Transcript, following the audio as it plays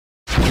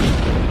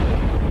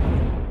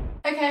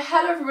Okay,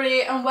 hello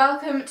everybody and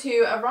welcome to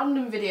a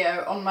random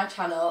video on my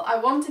channel. I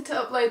wanted to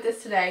upload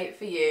this today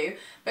for you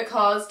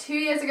because 2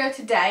 years ago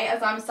today,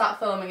 as I'm sat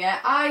filming it,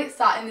 I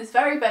sat in this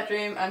very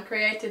bedroom and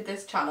created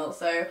this channel.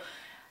 So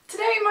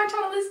today my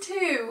channel is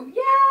 2.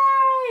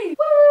 Yay!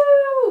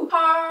 Woo!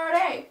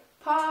 Party!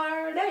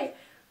 Party!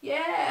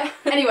 Yeah!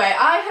 Anyway,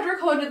 I had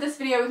recorded this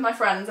video with my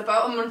friends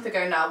about a month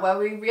ago now where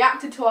we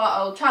reacted to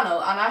our old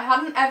channel, and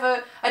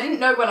I didn't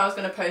know when I was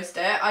going to post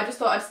it. I just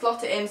thought I'd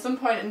slot it in some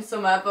point in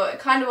summer, but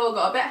it kind of all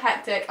got a bit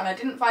hectic and I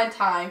didn't find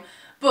time.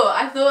 But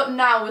I thought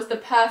now was the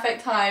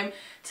perfect time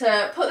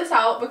to put this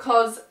out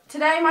because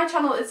today my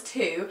channel is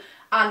 2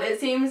 and it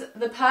seems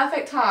the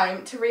perfect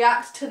time to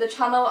react to the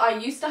channel I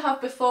used to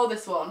have before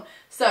this one.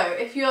 So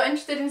if you're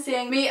interested in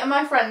seeing me and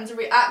my friends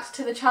react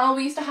to the channel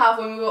we used to have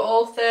when we were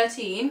all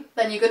 13,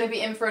 then you're going to be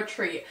in for a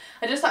treat.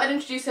 I just thought I'd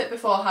introduce it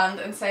beforehand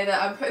and say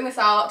that I'm putting this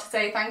out to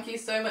say thank you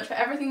so much for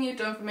everything you've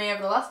done for me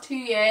over the last 2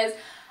 years.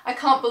 I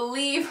can't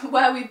believe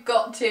where we've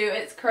got to,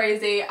 it's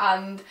crazy,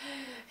 and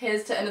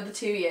here's to another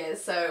 2 years.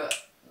 So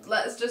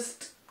let's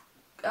just,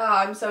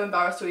 I'm so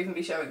embarrassed to even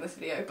be showing this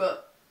video,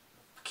 but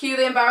cue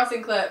the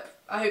embarrassing clip.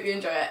 I hope you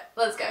enjoy it.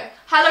 Let's go.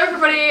 Hello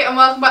everybody and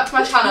welcome back to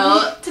my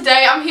channel.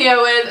 Today I'm here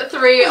with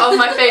 3 of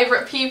my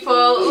favourite people.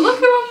 Look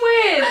who I'm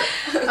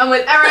with! I'm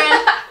with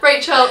Erin,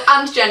 Rachel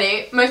and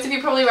Jenny. Most of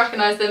you probably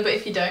recognise them, but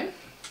if you don't,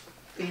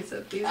 these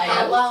are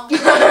hello.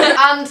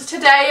 And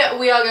today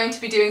we are going to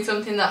be doing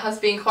something that has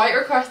been quite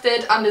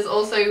requested and is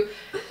also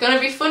going to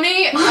be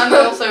funny and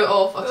also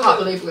awful. I can't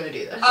believe we're going to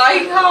do this.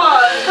 I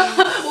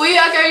can't! We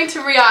are going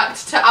to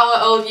react to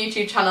our old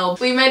YouTube channel.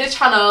 We made a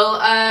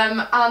channel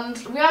and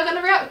we are going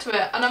to react to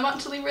it, and I'm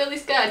actually really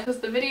scared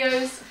because the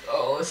videos...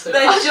 Oh, so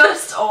they're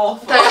just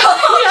awful. Yeah,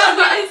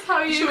 that is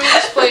how you... Should we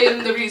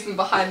explain the reason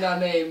behind our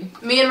name?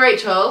 Me and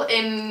Rachel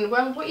in...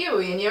 what year were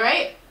we in? Year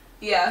 8?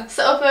 Yeah.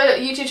 Set up a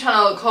YouTube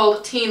channel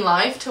called Teen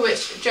Life, to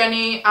which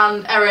Jenny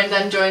and Erin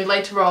then joined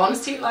later on. It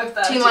was Teen Life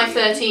 13. Teen Life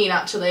 13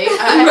 actually.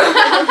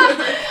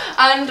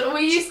 And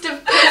we used to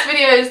post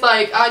videos,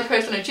 like I'd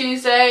post on a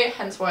Tuesday,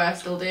 hence why I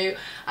still do,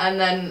 and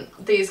then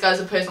these guys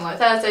would post on like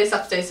Thursdays,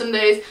 Saturdays,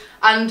 Sundays,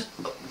 and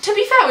to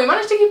be fair we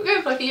managed to keep it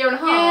going for like a year and a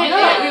half.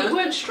 Yeah, we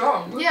weren't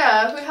strong.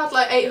 Yeah, we had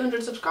like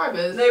 800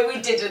 subscribers. No, we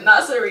didn't,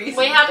 that's the reason.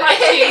 We had like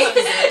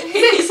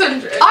 200.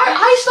 600.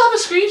 I still have a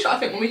screenshot I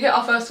think when we hit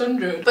our first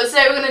 100. But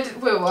today we're going to do,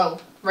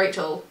 well,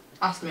 Rachel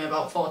asked me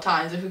about 4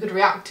 times if we could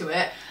react to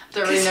it. I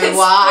don't really know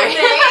why.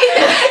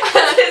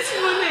 It's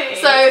funny.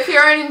 So for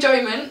your own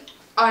enjoyment,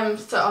 I'm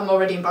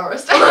already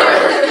embarrassed.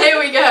 Here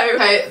we go.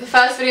 Okay, the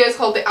first video is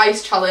called the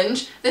Ice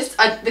Challenge. This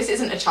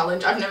isn't a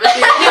challenge. I've never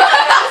seen anyone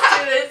else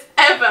do this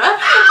ever.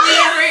 Me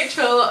and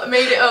Rachel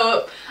made it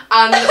up,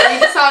 and we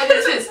decided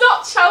it's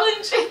not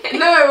challenging.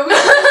 No, we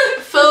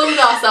filmed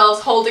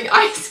ourselves holding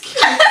ice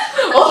cubes.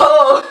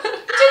 Oh. Did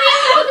you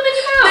put them in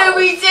your mouth? No,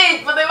 we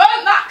did, but they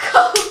weren't that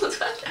cold.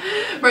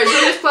 Right, so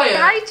let's play it.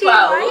 Right,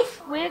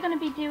 12. We're going to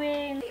be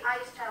doing the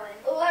ice challenge.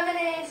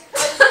 Lemonade,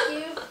 ice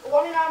cube,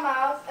 one in our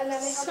mouth, and then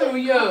we have So the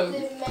young.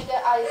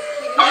 mega ice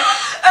cube.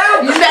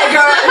 Oh,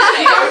 mega ice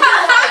cube.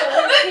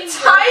 The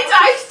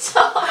tie-dye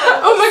top.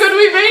 Oh my god,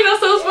 we made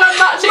ourselves wear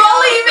matching.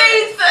 Molly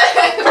made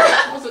them.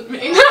 That wasn't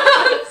me.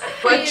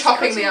 We're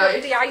chopping the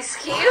ice. the ice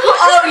cube.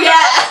 Oh yeah.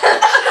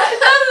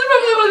 That's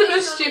probably one of the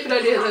most stupid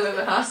ideas I've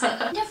ever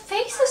had. Your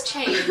face has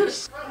changed.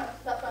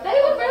 They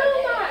were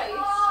really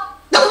nice.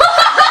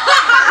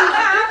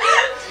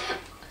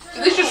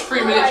 This is just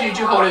 3 minutes you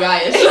two holding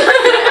ice.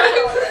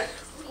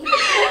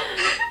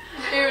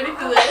 You're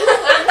ridiculous.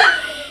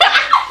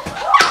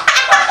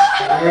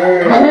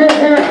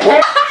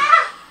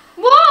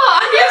 What?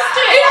 I missed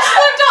it. It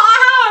slipped out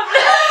of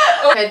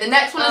hand. Okay, the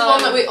next one is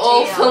one that we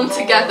all filmed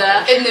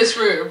together. In this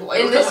room.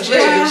 Like, In this room.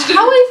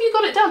 How have you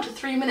got it down to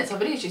 3 minutes? Our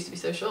videos used to be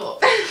so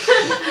short.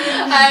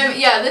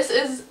 Yeah, this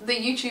is the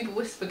YouTube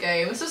whisper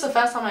game. This was the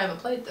first time I ever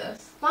played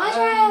this. Why do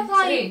I have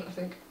like I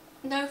think.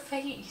 no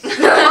face? Why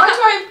do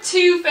I have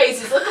 2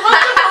 faces? Look at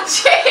my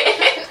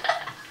chin.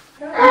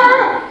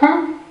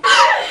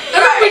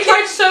 We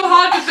tried so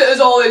hard to fit us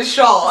all in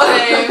shot.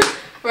 Same.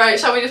 Right,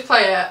 shall we just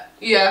play it?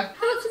 Yeah.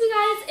 Hello to you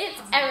guys,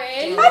 it's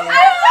Erin.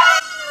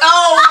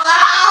 Oh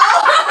wow!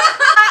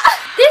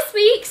 This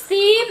week's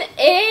theme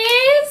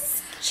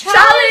is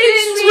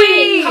Challenge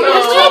week! Can we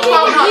just talk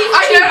about how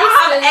I don't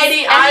have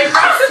any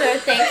eyebrows.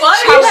 Why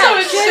are you so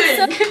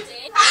in sync?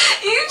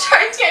 You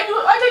tried to get me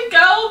look like a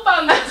girl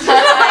band. I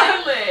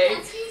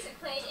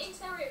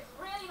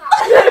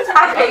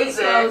hate it. It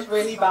smells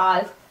really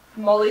bad.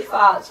 Molly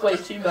farts way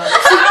too much.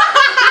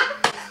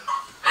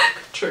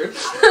 True.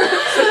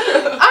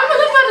 I'm not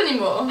that bad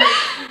anymore.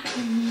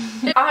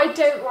 I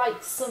don't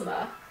like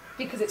summer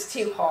because it's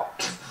too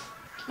hot.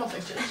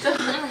 Nothing changed.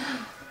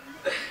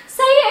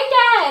 Say it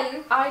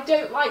again. I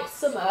don't like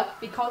summer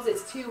because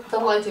it's too The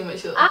hot. lighting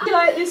makes you look. I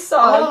like this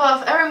song.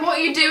 Oh, Erin, what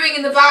are you doing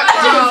in the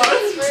background?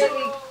 It's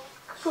really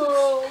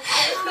cool.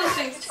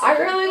 I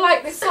really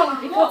like this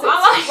song because it's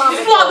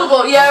flammable.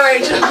 Flammable, yeah,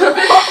 Rachel. No, look,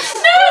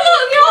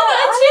 you're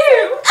there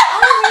too.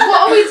 What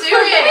are we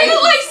doing? We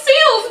look like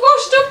seals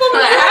washed up on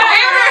the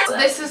hair.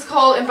 This is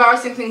called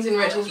Embarrassing Things in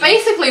Rachel's Room.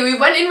 Basically, we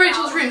went in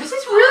Rachel's room. This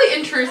is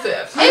really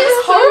intrusive. It's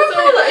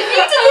horrible. If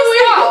you did this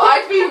now,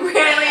 I'd be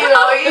really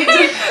annoyed.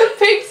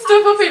 Picked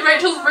stuff up in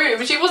Rachel's room.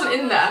 She wasn't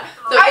in there.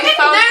 So I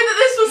didn't know that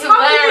this was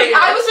happening.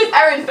 I was with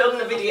Erin filming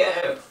the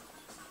video.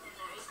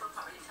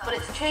 But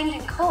it's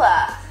changing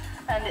colour,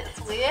 and it's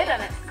weird,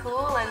 and it's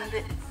cool, and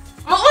it's...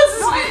 What was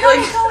this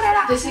video?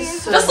 Like, this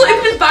is so that's not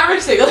even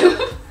embarrassing.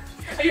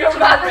 Are you having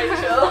that,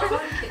 Rachel?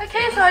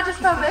 Okay, so I just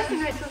found this in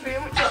Rachel's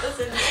room, which got this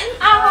in there.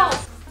 Ow!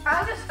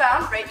 I just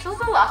found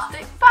Rachel's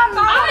elastic band.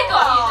 I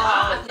got you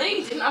that. No,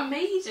 you didn't. I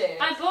made it.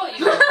 I bought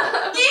you. You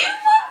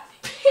want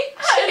pictures?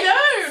 I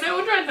know. No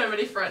wonder I had so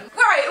many friends.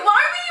 Right, why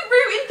are we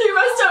rooting through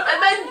my stuff and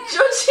then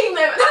judging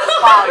them?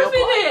 Wow, That's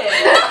you're it.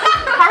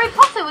 Harry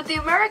Potter with the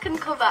American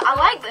cover. I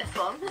like this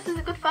one. This is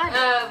a good find.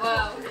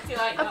 Well, you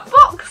like A that.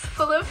 box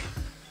full of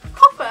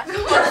copper.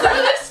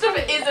 This stuff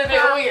is a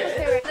bit weird.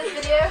 This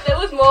video. There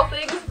was more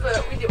things,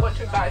 but we didn't want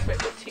to embarrass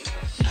Rachel too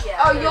much.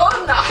 Yeah. Oh,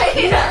 you're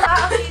nice.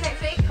 I'll see you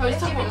next week. Can we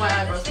talk about my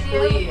eyebrows,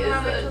 Video please?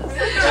 from Rachel's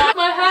room.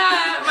 My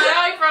hair, my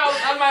eyebrows,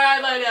 and my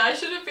eyeliner. I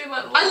should have been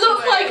like. I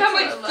look like I'm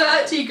like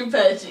 30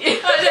 compared to you.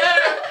 I know.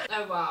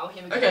 Oh wow,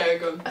 here we go. Okay,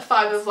 go on.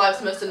 5 of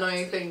life's most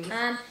annoying things.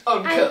 I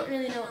Uncut. don't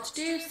really know what to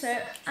do, so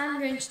I'm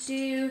going to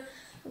do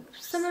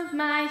some of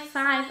my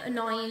 5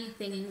 annoying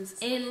things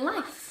in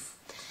life.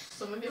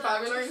 Some of your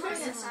 5 annoying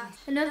things.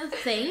 Another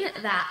thing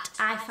that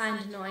I find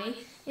annoying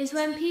is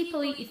when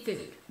people eat your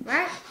food,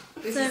 right?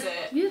 This so is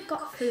it. You've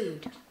got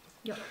food,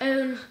 your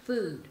own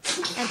food,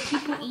 and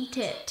people eat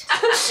it.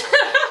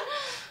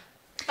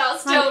 That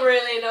still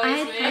really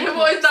annoys I- me.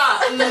 What is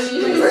that?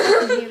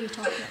 I hear me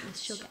talking about this,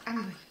 she'll get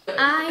angry.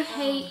 I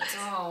hate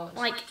God.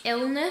 like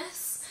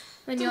illness.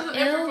 When you're Doesn't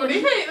ill, everybody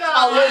and hate that? I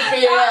won't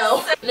be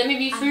ill. Let me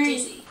be I'm free.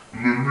 dizzy.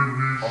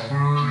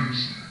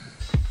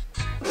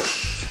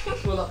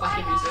 Roll that back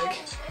in music.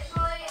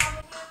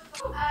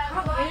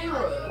 Can't hear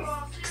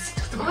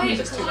us. The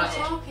music's too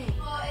loud.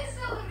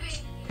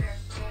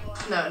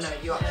 No,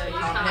 you actually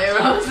can't hear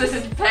us. This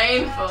is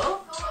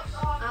painful.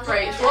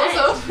 Rachel, what's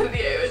up with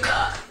you with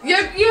that?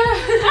 Yeah.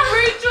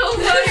 Rachel's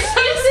like,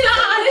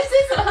 This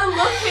is a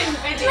looking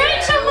video.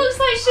 Rachel looks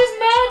like she's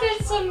murdered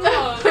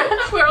someone.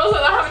 we're also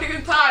like having a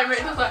good time.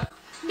 Rachel's like,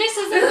 This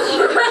isn't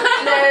looking.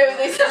 No,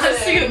 this I've is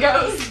seen it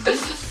goes.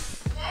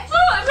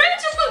 Look,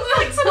 Rachel looks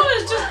like someone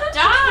has just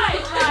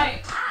died.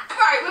 Like,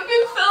 Right, we've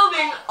been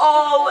filming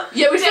all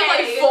Yeah, we day. did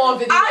like 4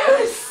 videos. I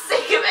was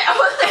sick of it. I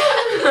was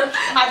like,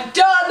 I'm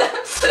done.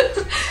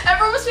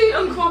 Everyone was being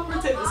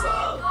uncooperative as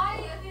well.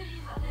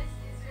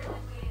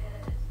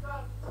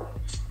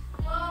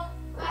 Well,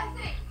 I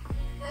think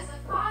there's a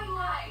fine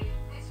line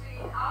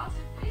between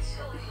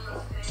artificially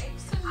loving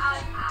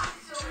and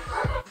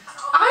actual.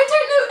 I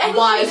don't know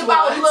Wise anything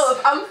about words. love.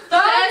 I'm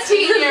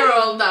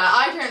 13-year-old now.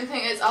 I don't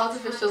think it's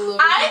artificial love.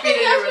 I You've think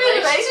been in a I've been in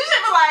a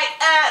relationship for like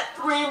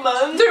 3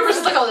 months. It was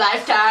like a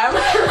lifetime.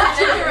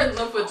 Then you're in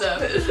love with them.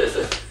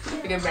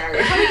 You get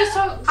married. Can we just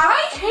talk?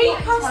 I hate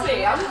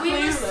pasty. I'm we were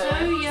clueless.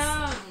 so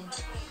young.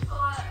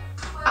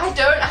 I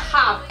don't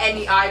have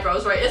any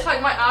eyebrows, right? It's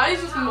like my eyes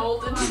just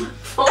molded to my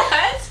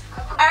forehead.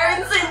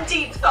 Erin's in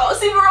deep thought.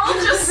 See, we're all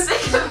just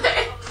sick of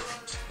it.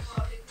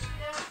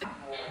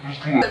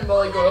 And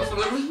Molly go off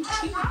them.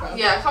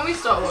 Yeah, can we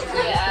start watching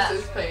this? Yeah.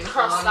 This is painful.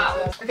 Cross that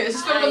one. Okay, this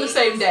is going on the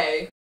same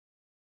day.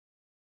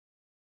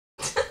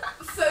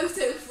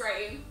 Photo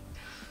frame.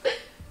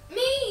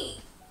 Me.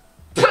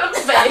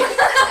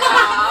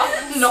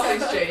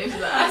 Nothing's changed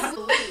there.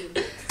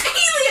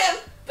 Helium.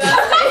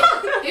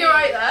 You're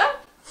right there.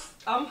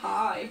 I'm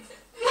high.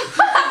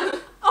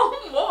 Oh,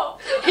 what?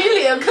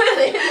 Helium,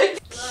 clearly.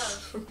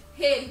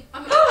 Him.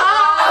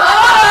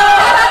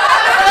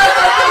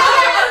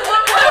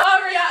 Our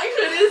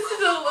reaction is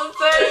still the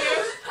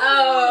same.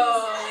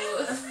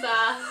 Oh,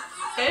 sass.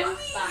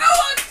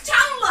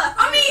 Chandler.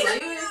 I mean,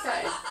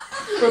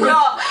 From no,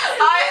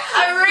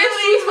 I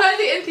really where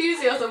the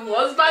enthusiasm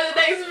was by the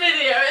next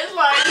video. It's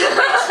like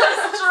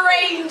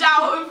drained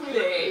out of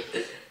me.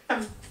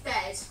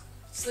 Bed.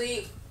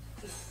 Sleep.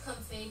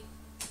 Comfy.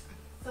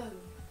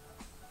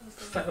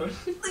 phone. You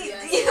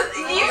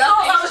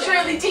thought that was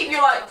really deep.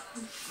 You're like,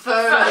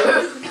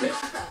 Phone.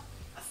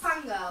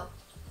 Fangirl.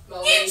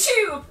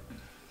 YouTube.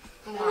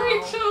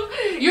 Rachel,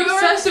 you're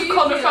obsessed with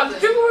Connor Fanta.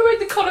 Do you remember we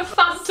made the Connor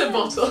Fanta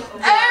bottle? Oh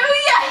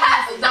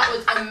yeah. That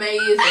was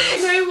amazing.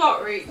 You know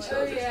what, Rachel?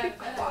 Oh yeah.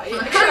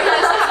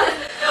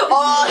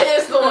 Oh,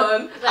 here's the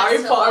one.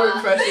 Harry the Potter one.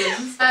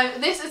 impressions.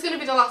 This is going to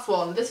be the last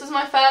one. This was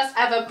my first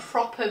ever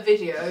proper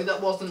video that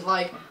wasn't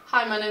like,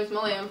 hi, my name's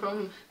Molly, I'm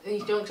from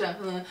East Yorkshire.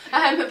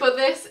 But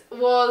this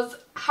was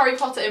Harry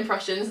Potter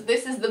impressions.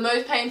 This is the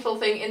most painful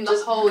thing in the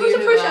whole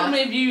universe. appreciate how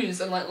many views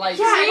and likes.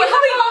 Yeah, Wait, how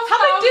many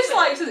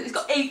dislikes is it? It's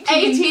got 18.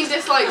 18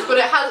 dislikes, but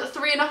it has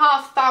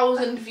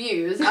 3,500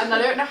 views, and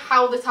I don't know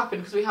how this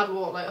happened because we had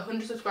what, like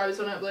 100 subscribers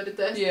when I uploaded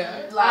this. Yeah.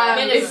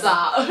 It's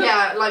that.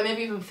 Yeah, like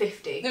maybe even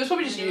 50. It was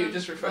probably just you,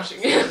 just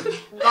refreshing.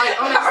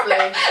 Like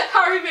honestly,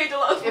 Harry made a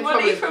lot of it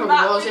money probably from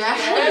that. was. Yeah,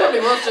 it probably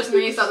was just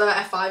me sat there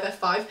at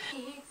F5.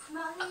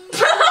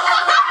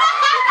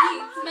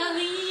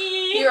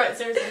 Smelly. You're right,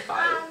 seriously,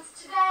 5. And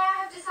today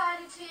I have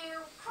decided to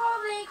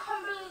probably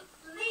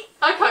complete.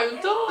 I can't even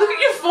talk. Look at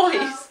your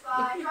voice.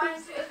 By trying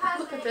to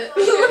Look at it.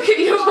 Look at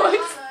your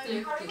voice.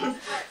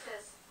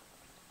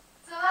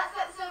 So let's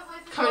get started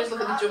with the Can we just look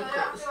at the jump I don't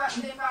have cuts? to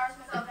actually embarrass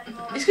myself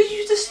anymore. It's because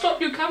you just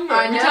stop your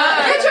camera. I know.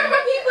 Yeah, do you remember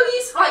people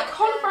used, like,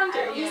 Conor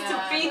Brandon used to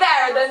be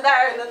there and then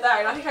there and then there,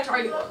 and I think I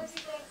tried it once.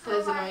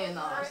 There's annoying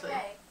that, actually.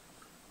 Okay.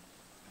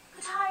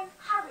 But I'm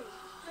Harry.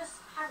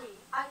 Just Harry.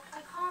 I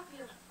can't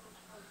be a...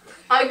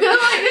 I'm gonna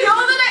like,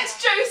 you're the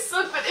next Joe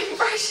Sudman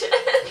impression.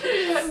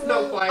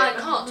 Not quite. I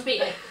can't be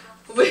a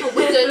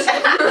wizard.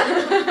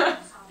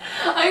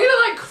 I'm gonna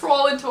like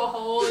crawl into a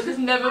hole and just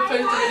never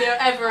post a video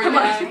ever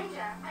again.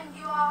 And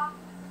you are...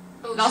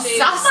 That's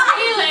sass.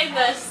 Feeling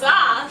the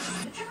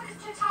sass. The trick is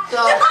to attack.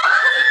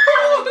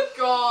 Oh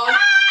god.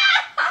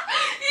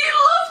 You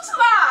loved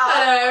that.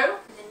 Hello.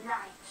 The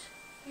night.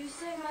 You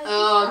say my...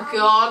 Oh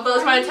god. That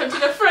was my attempt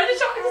at a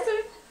French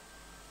accent.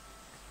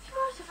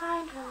 Try to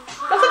find her.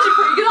 That's actually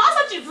pretty good. That's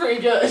actually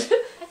pretty good.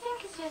 I think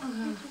it's just to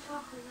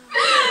talk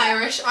alone.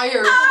 Irish. Are you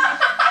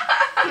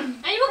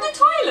on the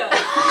toilet?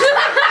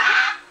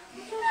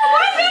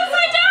 Why is it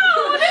upside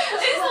down?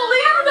 It's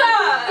Luna.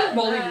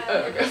 Molly.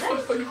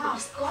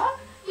 What?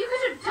 You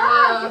could have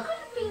died. You could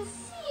have been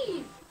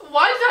seen.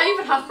 Why did I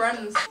even have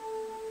friends?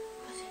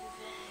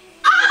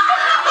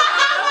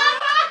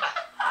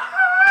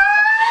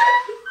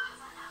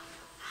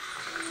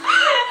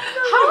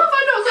 How have I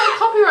not got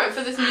copyright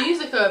for this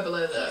music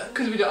below there?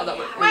 Because we don't have that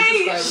much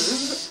Wait.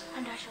 subscribers.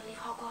 And I shall leave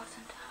Hogwarts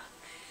in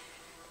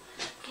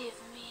touch. Give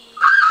me.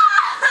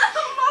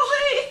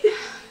 Molly. You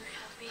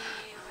shall be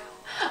real.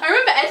 I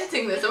remember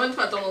editing this. I went to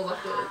McDonald's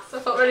afterwards. I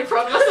felt really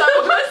proud of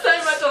myself. When I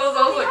said McDonald's,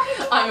 I was like,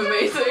 I'm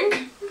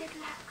amazing. Good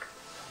luck.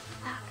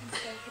 That can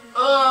stay hidden.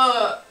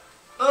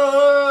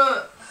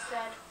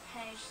 Instead,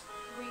 page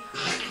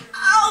 300.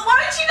 Oh, why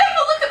don't you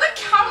never look at the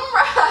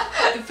camera?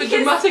 For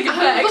dramatic I'm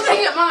effect.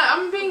 looking at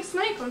I'm being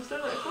Snape. I'm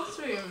still at a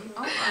costume,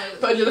 aren't I?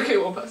 But you're looking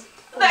at one person.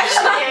 There she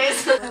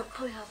is. No,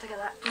 pull yourself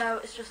together. No,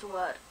 it's just a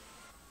word.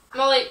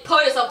 Molly,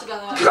 pull yourself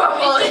together.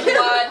 Probably.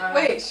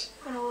 Wait.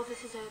 When all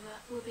this is over,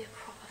 we'll be a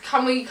proper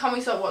Can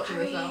we start watching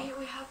this now?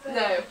 we have been.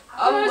 No.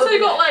 I've only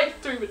got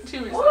like 2 minutes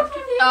left.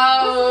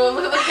 Oh,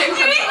 look at the pink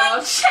You on.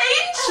 even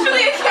changed for the I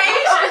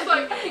occasion. was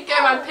like, get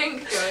my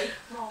pink going.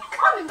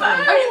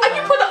 And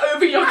you put that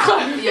over your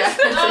clothes. Yeah.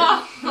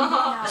 Now.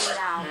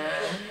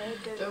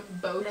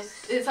 Don't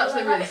boast. It's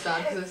actually really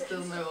sad because I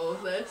still know all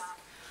of this.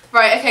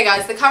 Right, okay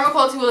guys, the camera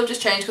quality will have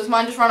just changed because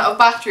mine just ran out of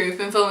battery. We've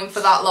been filming for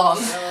that long.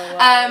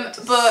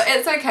 But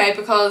it's okay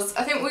because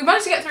I think we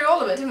managed to get through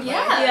all of it, didn't we?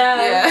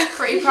 Yeah.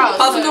 Pretty proud.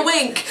 Apart from the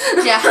wink.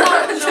 Yeah.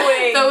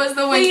 There was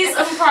the wink. Please,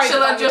 I'm proud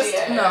Shall of I that just...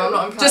 video. No, I'm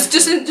not impressed.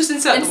 Just insert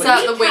the wink.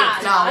 Insert the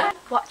wink now.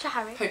 Watch a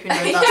Harry. Hope you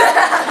enjoyed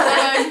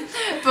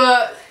that.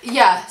 But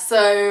yeah,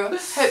 so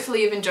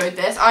hopefully you've enjoyed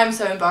this. I'm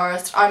so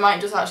embarrassed. I might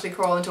just actually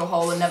crawl into a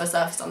hole and never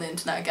surface on the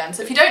internet again.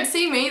 So if you don't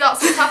see me,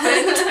 that's what's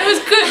happened. It was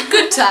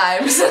good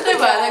times. They were,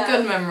 they're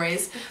good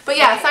memories. But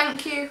yeah,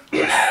 thank you.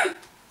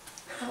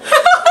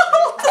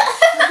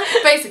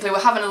 Basically, we're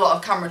having a lot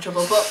of camera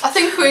trouble, but I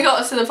think we got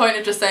us to the point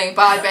of just saying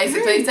bye,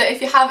 basically. So if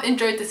you have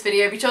enjoyed this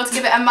video, be sure to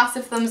give it a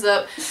massive thumbs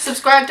up,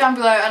 subscribe down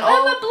below, and all...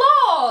 On the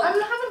blog! I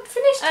haven't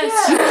finished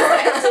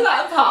yet. Get to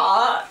that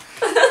part.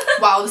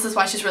 Wow, this is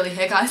why she's really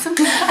here, guys.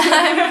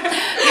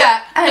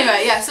 Yeah,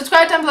 anyway, yeah,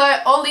 subscribe down below.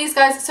 All these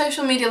guys'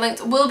 social media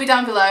links will be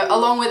down below,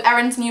 along with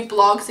Erin's new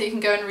blog, so you can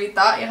go and read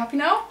that. You happy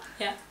now?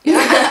 Yeah.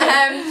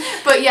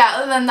 But yeah,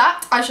 other than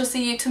that, I shall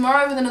see you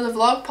tomorrow with another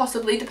vlog,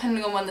 possibly,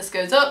 depending on when this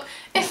goes up.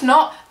 If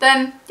not,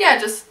 then, yeah,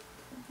 just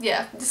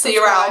see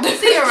you around.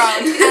 See you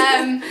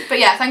around. But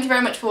yeah, thank you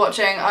very much for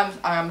watching. I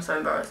am so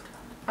embarrassed.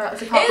 I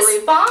actually can't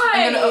believe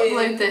I'm going to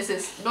upload this.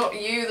 It's not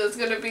you that's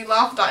going to be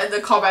laughed at in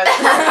the comments.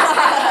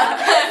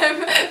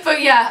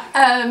 But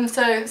yeah,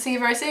 so see you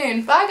very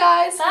soon. Bye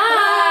guys.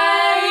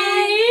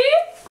 Bye.